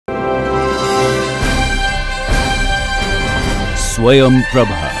Swayam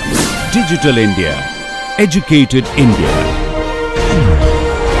Prabha. Digital India. Educated India.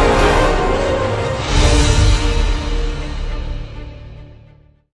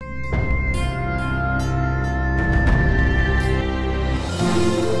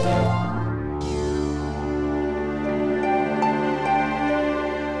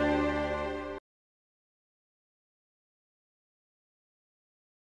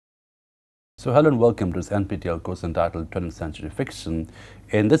 So hello and welcome to this NPTEL course entitled 20th Century Fiction.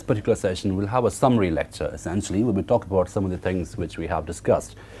 In this particular session, we'll have a summary lecture. Essentially, we'll be talking about some of the things which we have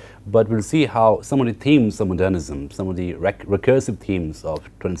discussed. But we'll see how some of the themes of modernism, some of the recursive themes of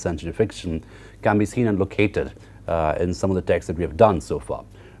 20th century fiction can be seen and located in some of the texts that we have done so far.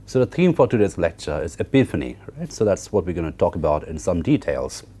 So the theme for today's lecture is epiphany, right? So that's what we're going to talk about in some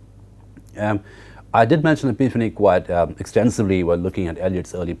details. I did mention epiphany quite extensively while looking at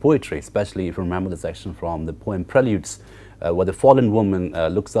Eliot's early poetry, especially if you remember the section from the poem Preludes, where the fallen woman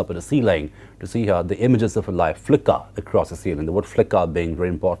looks up at the ceiling to see how the images of her life flicker across the ceiling. The word flicker being very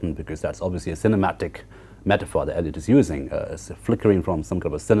important because that's obviously a cinematic metaphor that Eliot is using. It's flickering from some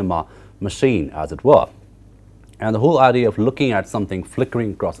kind of a cinema machine, as it were. And the whole idea of looking at something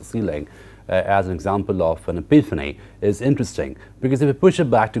flickering across the ceiling as an example of an epiphany is interesting, because if we push it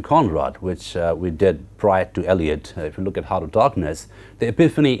back to Conrad, which we did prior to Eliot, if you look at Heart of Darkness, the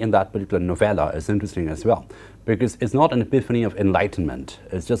epiphany in that particular novella is interesting as well, because it's not an epiphany of enlightenment,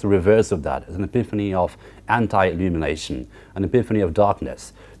 it's just the reverse of that. It's an epiphany of anti-illumination, an epiphany of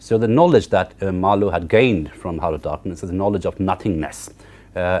darkness. So the knowledge that Marlowe had gained from Heart of Darkness is a knowledge of nothingness,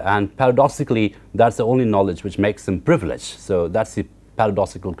 and paradoxically that's the only knowledge which makes him privileged. So that's the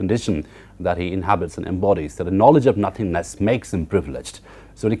paradoxical condition that he inhabits and embodies, that the knowledge of nothingness makes him privileged.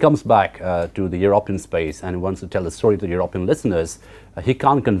 So when he comes back to the European space and wants to tell the story to the European listeners, he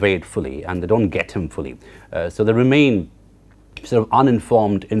can't convey it fully, and they don't get him fully. So they remain sort of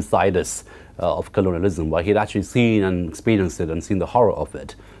uninformed insiders of colonialism, where he'd actually seen and experienced it and seen the horror of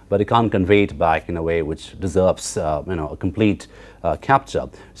it, but he can't convey it back in a way which deserves a complete capture.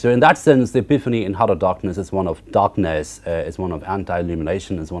 So in that sense, the epiphany in Heart of Darkness is one of darkness, is one of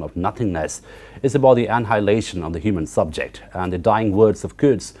anti-illumination, is one of nothingness. It's about the annihilation of the human subject, and the dying words of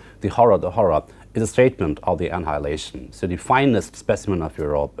Kurtz, the horror, is a statement of the annihilation. So the finest specimen of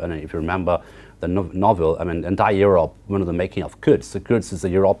Europe, and if you remember the novel, I mean, entire Europe, one of the making of Kurtz. So Kurtz is a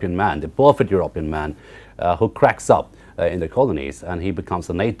European man, the perfect European man, who cracks up in the colonies, and he becomes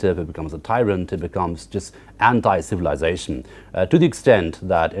a native, he becomes a tyrant, he becomes just anti-civilization, to the extent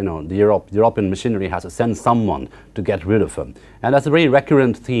that the European machinery has to send someone to get rid of him. And that's a very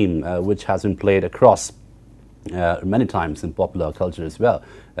recurrent theme which has been played across many times in popular culture as well.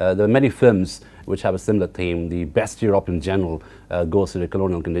 There are many films which have a similar theme. The best European general goes to the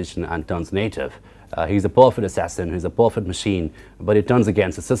colonial condition and turns native. He's a perfect assassin, he's a perfect machine, but he turns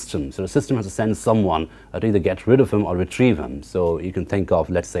against the system. So the system has to send someone to either get rid of him or retrieve him. So you can think of,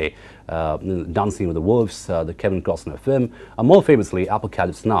 let's say, Dancing with the Wolves, the Kevin Costner film, more famously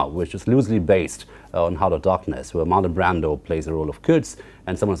Apocalypse Now, which is loosely based on Heart of Darkness, where Marlon Brando plays the role of Kurtz,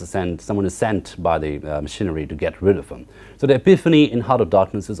 and someone is sent by the machinery to get rid of him. So the epiphany in Heart of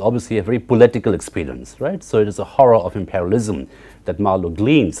Darkness is obviously a very political experience, right? So it is a horror of imperialism that Marlowe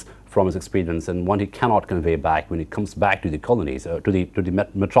gleans from his experience, and one he cannot convey back when he comes back to the colonies, to the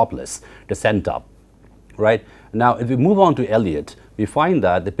metropolis, the center, right? Now, if we move on to Eliot, we find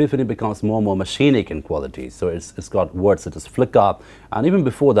that the epiphany becomes more and more machinic in quality. So it's got words such as flicker, and even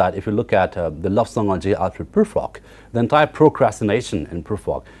before that, if you look at the love song of J. Alfred Prufrock, the entire procrastination in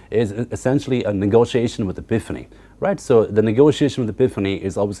Prufrock is essentially a negotiation with epiphany. Right, so the negotiation with epiphany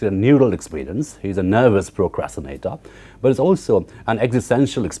is obviously a neural experience. He's a nervous procrastinator, but it's also an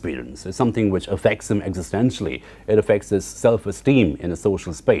existential experience. It's something which affects him existentially. It affects his self-esteem in a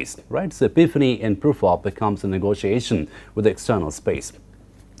social space, right? So epiphany in Prufrock becomes a negotiation with the external space.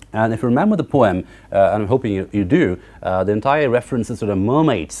 And if you remember the poem, and I'm hoping you do, the entire references to the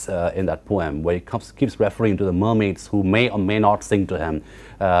mermaids in that poem, where he keeps referring to the mermaids who may or may not sing to him,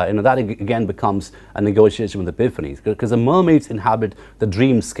 that again becomes a negotiation with epiphanies, because the mermaids inhabit the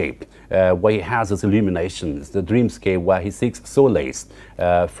dreamscape, where he has his illuminations, the dreamscape where he seeks solace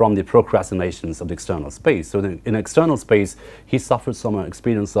from the procrastinations of the external space. So in external space, he suffers from an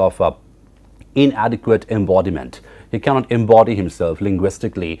experience of inadequate embodiment. He cannot embody himself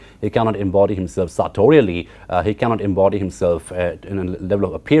linguistically, he cannot embody himself sartorially, he cannot embody himself in a level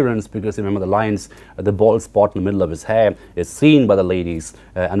of appearance, because remember the lines, the bald spot in the middle of his hair is seen by the ladies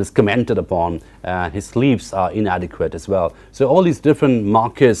and is commented upon, his sleeves are inadequate as well. So all these different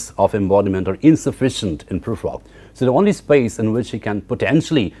markers of embodiment are insufficient in Prufrock. So the only space in which he can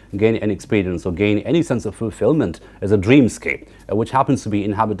potentially gain any experience or gain any sense of fulfillment is a dreamscape, which happens to be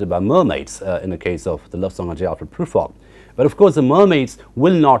inhabited by mermaids in the case of the love song of J. Alfred Prufrock. But of course the mermaids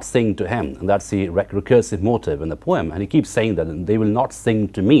will not sing to him, and that's the recursive motive in the poem, and he keeps saying that, and they will not sing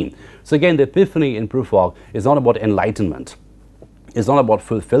to me. So again, the epiphany in Prufrock is not about enlightenment. It's not about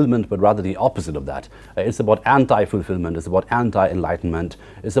fulfillment, but rather the opposite of that. It's about anti-fulfillment, it's about anti-enlightenment,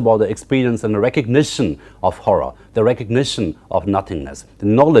 it's about the experience and the recognition of horror, the recognition of nothingness, the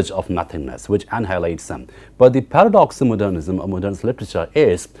knowledge of nothingness, which annihilates them. But the paradox in modernism or modernist literature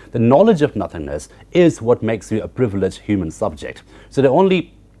is the knowledge of nothingness is what makes you a privileged human subject. So the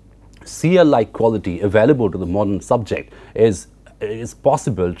only seer-like quality available to the modern subject is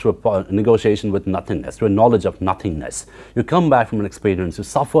possible through a negotiation with nothingness, through a knowledge of nothingness. You come back from an experience, you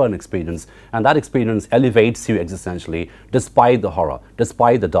suffer an experience, and that experience elevates you existentially despite the horror,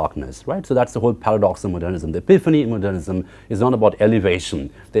 despite the darkness, right? So that's the whole paradox of modernism. The epiphany in modernism is not about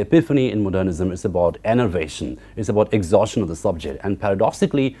elevation. The epiphany in modernism is about enervation, it's about exhaustion of the subject, and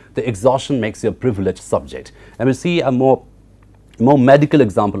paradoxically, the exhaustion makes you a privileged subject. And we see a more medical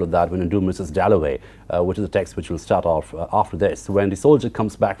example of that when you do Mrs. Dalloway, which is a text which will start off after this. When the soldier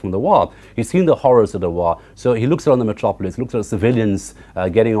comes back from the war, he's seen the horrors of the war, so he looks around the metropolis, looks at the civilians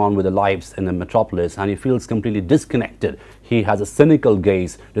getting on with their lives in the metropolis, and he feels completely disconnected. He has a cynical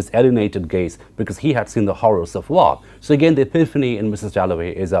gaze, this alienated gaze, because he had seen the horrors of war. So again, the epiphany in Mrs.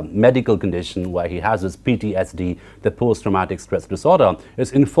 Dalloway is a medical condition where he has this PTSD, the post-traumatic stress disorder,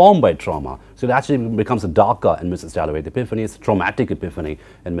 is informed by trauma. So it actually becomes darker in Mrs. Dalloway. The epiphany is traumatic epiphany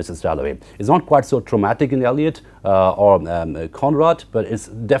in Mrs. Dalloway. It's not quite so traumatic in Eliot or Conrad, but it's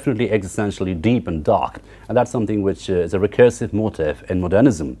definitely existentially deep and dark. And that's something which is a recursive motive in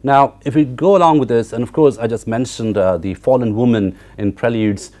modernism. Now, if we go along with this, and of course I just mentioned the fallen woman in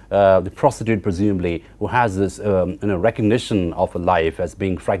Preludes, the prostitute presumably, who has this recognition of a life as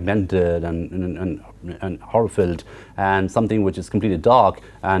being fragmented and horror-filled, and something which is completely dark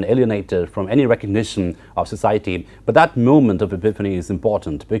and alienated from any recognition of society. But that moment of epiphany is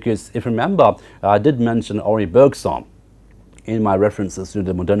important, because if you remember, I did mention Henri Bergson in my references to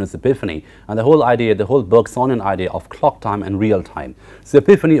the modernist epiphany, and the whole idea, the whole Bergsonian idea of clock time and real time. So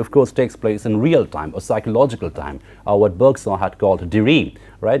epiphany, of course, takes place in real time or psychological time, or what Bergson had called Diri,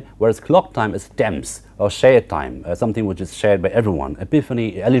 right? Whereas clock time is temps or shared time, something which is shared by everyone.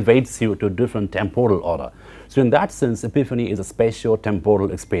 Epiphany elevates you to a different temporal order. So in that sense, epiphany is a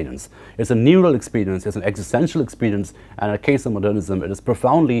spatio-temporal experience. It's a neural experience, it's an existential experience, and in the case of modernism, it is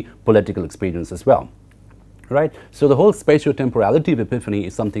profoundly political experience as well. Right? So the whole spatio-temporality of epiphany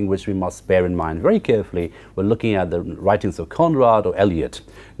is something which we must bear in mind very carefully when looking at the writings of Conrad or Eliot.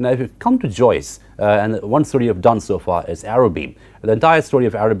 Now, if you come to Joyce, and one story you've done so far is Araby. The entire story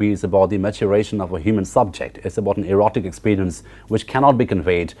of Araby is about the maturation of a human subject. It's about an erotic experience which cannot be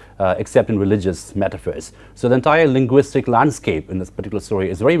conveyed except in religious metaphors. So the entire linguistic landscape in this particular story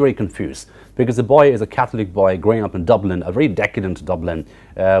is very, very confused, because the boy is a Catholic boy growing up in Dublin, a very decadent Dublin,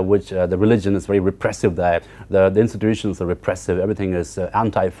 which the religion is very repressive there. The institutions are repressive. Everything is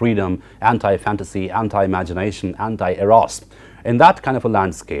anti-freedom, anti-fantasy, anti-imagination, anti-eros. In that kind of a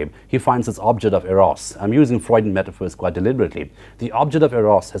landscape, he finds this object of eros. I'm using Freudian metaphors quite deliberately. The object of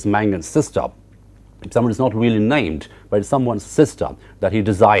eros is Mangan's sister. Someone is not really named, but it's someone's sister that he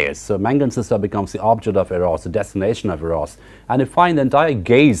desires. So Mangan's sister becomes the object of eros, the destination of eros. And you find the entire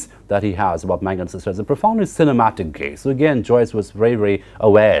gaze that he has about Mangan's sister is a profoundly cinematic gaze. So again, Joyce was very, very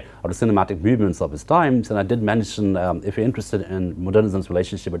aware of the cinematic movements of his times. And I did mention, if you're interested in modernism's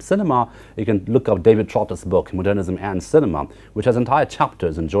relationship with cinema, you can look up David Trotter's book, Modernism and Cinema, which has entire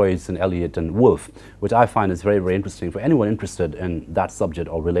chapters in Joyce and Eliot and Woolf, which I find is very, very interesting for anyone interested in that subject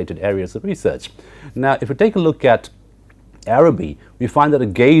or related areas of research. Now, if we take a look at Araby, we find that a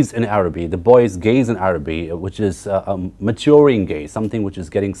gaze in Araby, the boy's gaze in Araby, which is a maturing gaze, something which is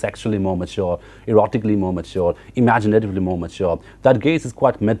getting sexually more mature, erotically more mature, imaginatively more mature, that gaze is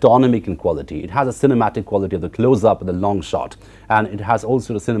quite metonymic in quality. It has a cinematic quality of the close-up and the long shot, and it has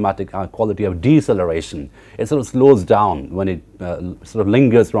also the cinematic quality of deceleration. It sort of slows down when it sort of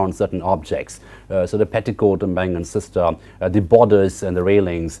lingers around certain objects. So the petticoat of Mangan's sister, the borders and the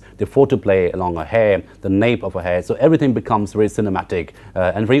railings, the photoplay along her hair, the nape of her hair, so everything becomes very cinematic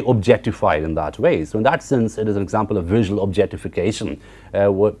and very objectified in that way. So in that sense, it is an example of visual objectification,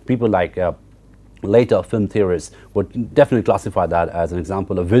 where people like later film theorists would definitely classify that as an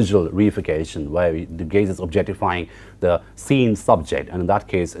example of visual reification, where the gaze is objectifying the scene subject, and in that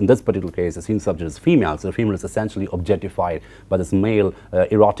case, in this particular case, the scene subject is female, so the female is essentially objectified by this male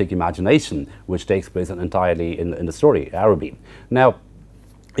erotic imagination, which takes place entirely in the story, Araby. Now,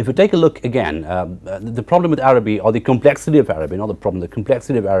 if you take a look again, the problem with Araby, or the complexity of Araby, not the problem, the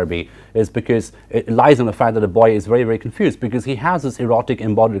complexity of Araby is because it lies in the fact that the boy is very, very confused, because he has his erotic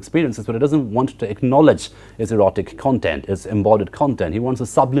embodied experiences, but he doesn't want to acknowledge his erotic content, his embodied content. He wants to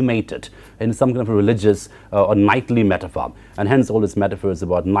sublimate it in some kind of a religious or knightly metaphor. And hence all his metaphors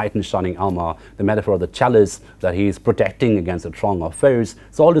about knight in shining armor, the metaphor of the chalice that he is protecting against a throng of foes.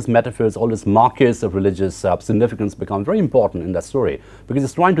 So all these metaphors, all these markers of religious significance become very important in that story, because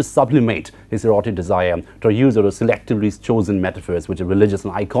it's trying to sublimate his erotic desire to use sort of selectively chosen metaphors which are religious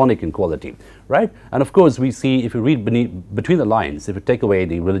and iconic in quality, right? And of course we see, if you read between the lines, if you take away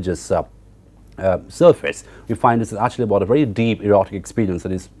the religious surface, we find this is actually about a very deep erotic experience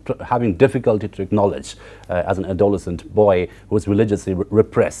that is having difficulty to acknowledge as an adolescent boy who is religiously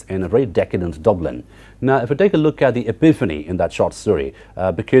repressed in a very decadent Dublin. Now, if we take a look at the epiphany in that short story,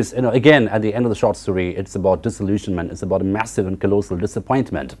 because, you know, again, at the end of the short story, it's about disillusionment, it's about a massive and colossal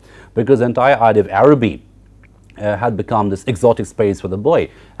disappointment, because the entire idea of Araby had become this exotic space for the boy.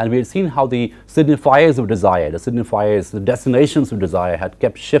 And we had seen how the signifiers of desire, the destinations of desire had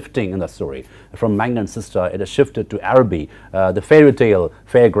kept shifting in that story. From Manga and Sister, it has shifted to Araby, the fairy tale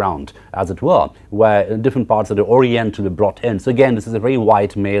fairground, as it were, where different parts of the Orient will be brought in. So again, this is a very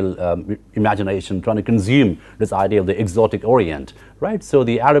white male imagination trying to consume this idea of the exotic Orient, right? So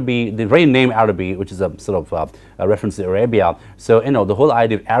the Araby, the very name Araby, which is a sort of a reference to Arabia, so, you know, the whole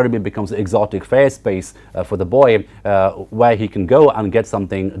idea of Araby becomes an exotic fair space for the boy, where he can go and get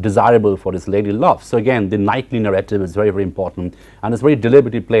something desirable for his lady love. So again, the knightly narrative is very, very important, and it's very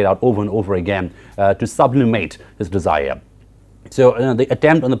deliberately played out over and over again to sublimate his desire. So the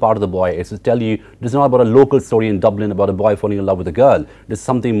attempt on the part of the boy is to tell you this is not about a local story in Dublin about a boy falling in love with a girl. This is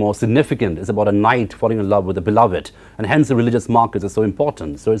something more significant. It's about a knight falling in love with a beloved, and hence the religious markers are so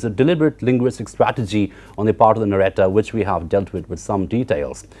important. So it's a deliberate linguistic strategy on the part of the narrator, which we have dealt with some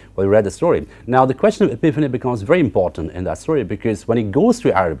details when we read the story. Now, the question of epiphany becomes very important in that story, because when he goes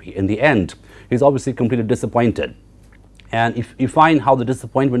to Araby, in the end, he's obviously completely disappointed. And if you find how the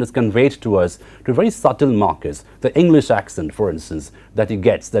disappointment is conveyed to us through very subtle markers, the English accent, for instance, that he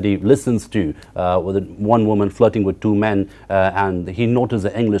gets, that he listens to with one woman flirting with two men, and he notices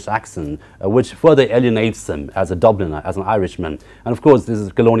the English accent, which further alienates him as a Dubliner, as an Irishman. And of course, this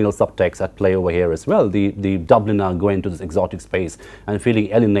is colonial subtext at play over here as well. The Dubliner going to this exotic space and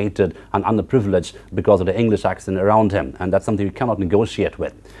feeling alienated and underprivileged because of the English accent around him, and that's something we cannot negotiate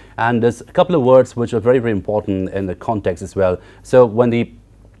with. And there's a couple of words which are very, very important in the context as well. So when the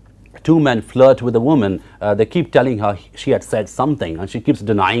two men flirt with a woman, they keep telling her she had said something, and she keeps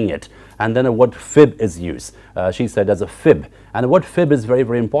denying it. And then a word fib is used. She said as a fib. And the word fib is very,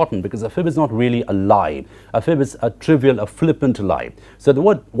 very important, because a fib is not really a lie. A fib is a trivial, a flippant lie. So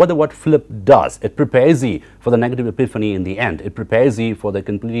what the word flip does, it prepares you for the negative epiphany in the end. It prepares you for the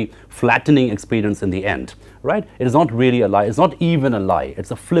completely flattening experience in the end, right? It is not really a lie. It's not even a lie.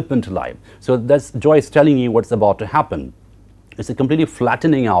 It's a flippant lie. So that's Joyce telling you what's about to happen. It's a completely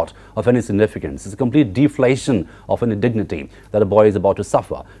flattening out of any significance. It's a complete deflation of any dignity that a boy is about to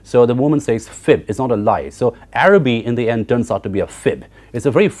suffer. So the woman says fib. It's not a lie. So Araby in the end turns out to be a fib. It's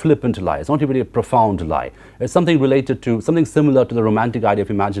a very flippant lie. It's not really a profound lie. It's something related to, something similar to the romantic idea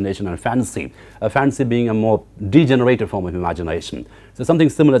of imagination and fancy. A fancy being a more degenerated form of imagination. So something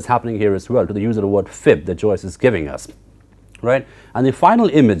similar is happening here as well to the use of the word fib that Joyce is giving us. Right? And the final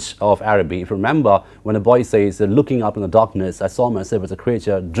image of Araby, if you remember, when a boy says, looking up in the darkness, I saw myself as a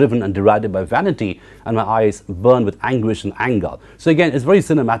creature driven and derided by vanity, and my eyes burned with anguish and anger. So again, it's very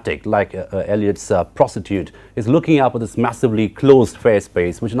cinematic, like Eliot's prostitute is looking up at this massively closed fair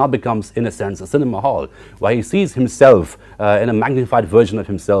space, which now becomes, in a sense, a cinema hall, where he sees himself in a magnified version of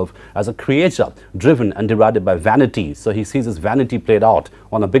himself as a creature driven and derided by vanity. So he sees his vanity played out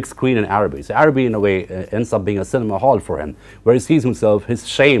on a big screen in Araby. So Araby, in a way, ends up being a cinema hall for him, where he sees himself, his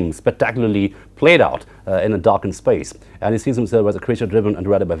shame spectacularly played out in a darkened space. And he sees himself as a creature driven and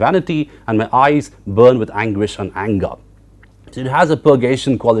derided by vanity, and my eyes burn with anguish and anger. So it has a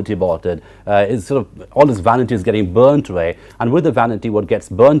purgation quality about it. It's sort of all this vanity is getting burnt away, and with the vanity, what gets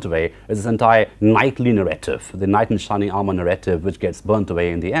burnt away is this entire knightly narrative, the knight in shining armor narrative, which gets burnt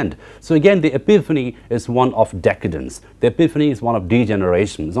away in the end. So again, the epiphany is one of decadence. The epiphany is one of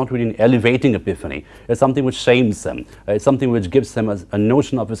degeneration. It's not really an elevating epiphany. It's something which shames him. It's something which gives him a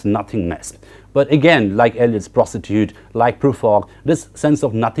notion of his nothingness. But again, like Eliot's prostitute, like Prufrock, this sense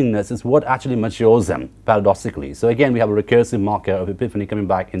of nothingness is what actually matures him, paradoxically. So again, we have a recursive marker of epiphany coming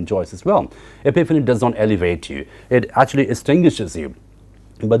back in Joyce as well. Epiphany does not elevate you. It actually extinguishes you.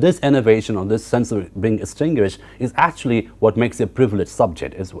 But this innovation, or this sense of being extinguished, is actually what makes you a privileged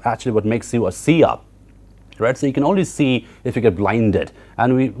subject. It's actually what makes you a seer, right? So you can only see if you get blinded.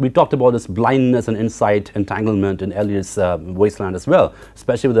 And we talked about this blindness and insight entanglement in Eliot's Wasteland as well,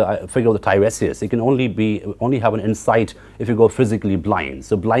 especially with the figure of the Tiresias. You can only have an insight if you go physically blind.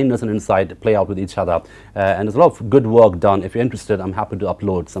 So blindness and insight play out with each other. And there's a lot of good work done. If you're interested, I'm happy to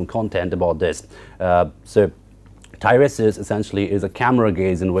upload some content about this. So Tiresias essentially is a camera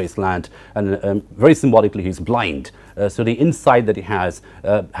gaze in Wasteland, and very symbolically he's blind. So the insight that he has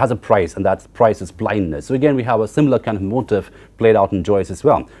a price, and that price is blindness. So again, we have a similar kind of motive played out in Joyce as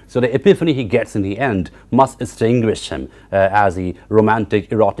well. So the epiphany he gets in the end must distinguish him as a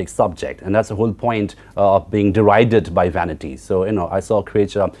romantic, erotic subject, and that's the whole point of being derided by vanity. So, you know, I saw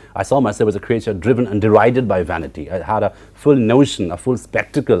myself as a creature driven and derided by vanity. I had a full notion, a full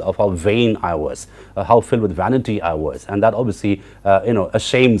spectacle of how vain I was, how filled with vanity I was, and that obviously, you know,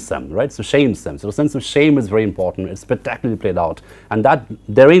 ashames them, right? So shames them. So the sense of shame is very important. It's spectacularly played out, and that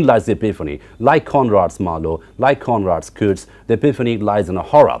therein lies the epiphany. Like Conrad's Marlowe, like Conrad's Kurtz, the epiphany lies in a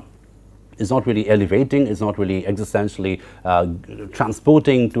horror. It's not really elevating, it's not really existentially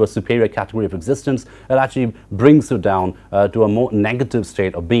transporting to a superior category of existence. It actually brings you down to a more negative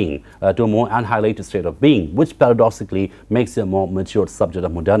state of being, to a more annihilated state of being, which paradoxically makes you a more mature subject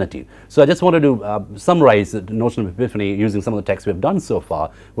of modernity. So I just wanted to summarize the notion of epiphany using some of the texts we have done so far.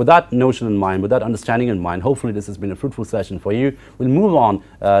 With that notion in mind, with that understanding in mind, hopefully this has been a fruitful session for you. We'll move on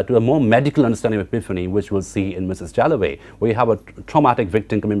to a more medical understanding of epiphany, which we'll see in Mrs. Dalloway, where you have a traumatic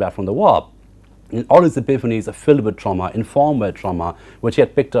victim coming back from the war. And all his epiphanies are filled with trauma, informed by trauma, which he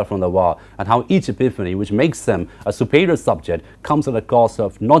had picked up from the war, and how each epiphany, which makes him a superior subject, comes at the cost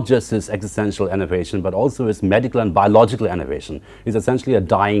of not just his existential enervation, but also his medical and biological enervation. He's essentially a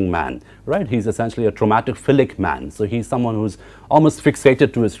dying man, right? He's essentially a traumatic man. So he's someone who's almost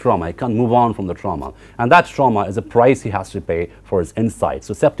fixated to his trauma. He can't move on from the trauma. And that trauma is a price he has to pay for his insight.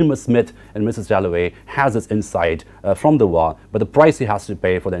 So Septimus Smith and Mrs. Dalloway has this insight from the war, but the price he has to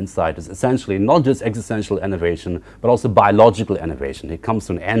pay for the insight is essentially not just existential enervation, but also biological enervation. He comes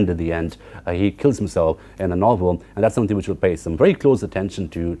to an end at the end. He kills himself in the novel, and that's something which we'll pay some very close attention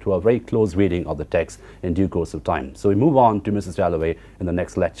to a very close reading of the text in due course of time. So we move on to Mrs. Dalloway in the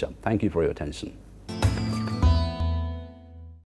next lecture. Thank you for your attention.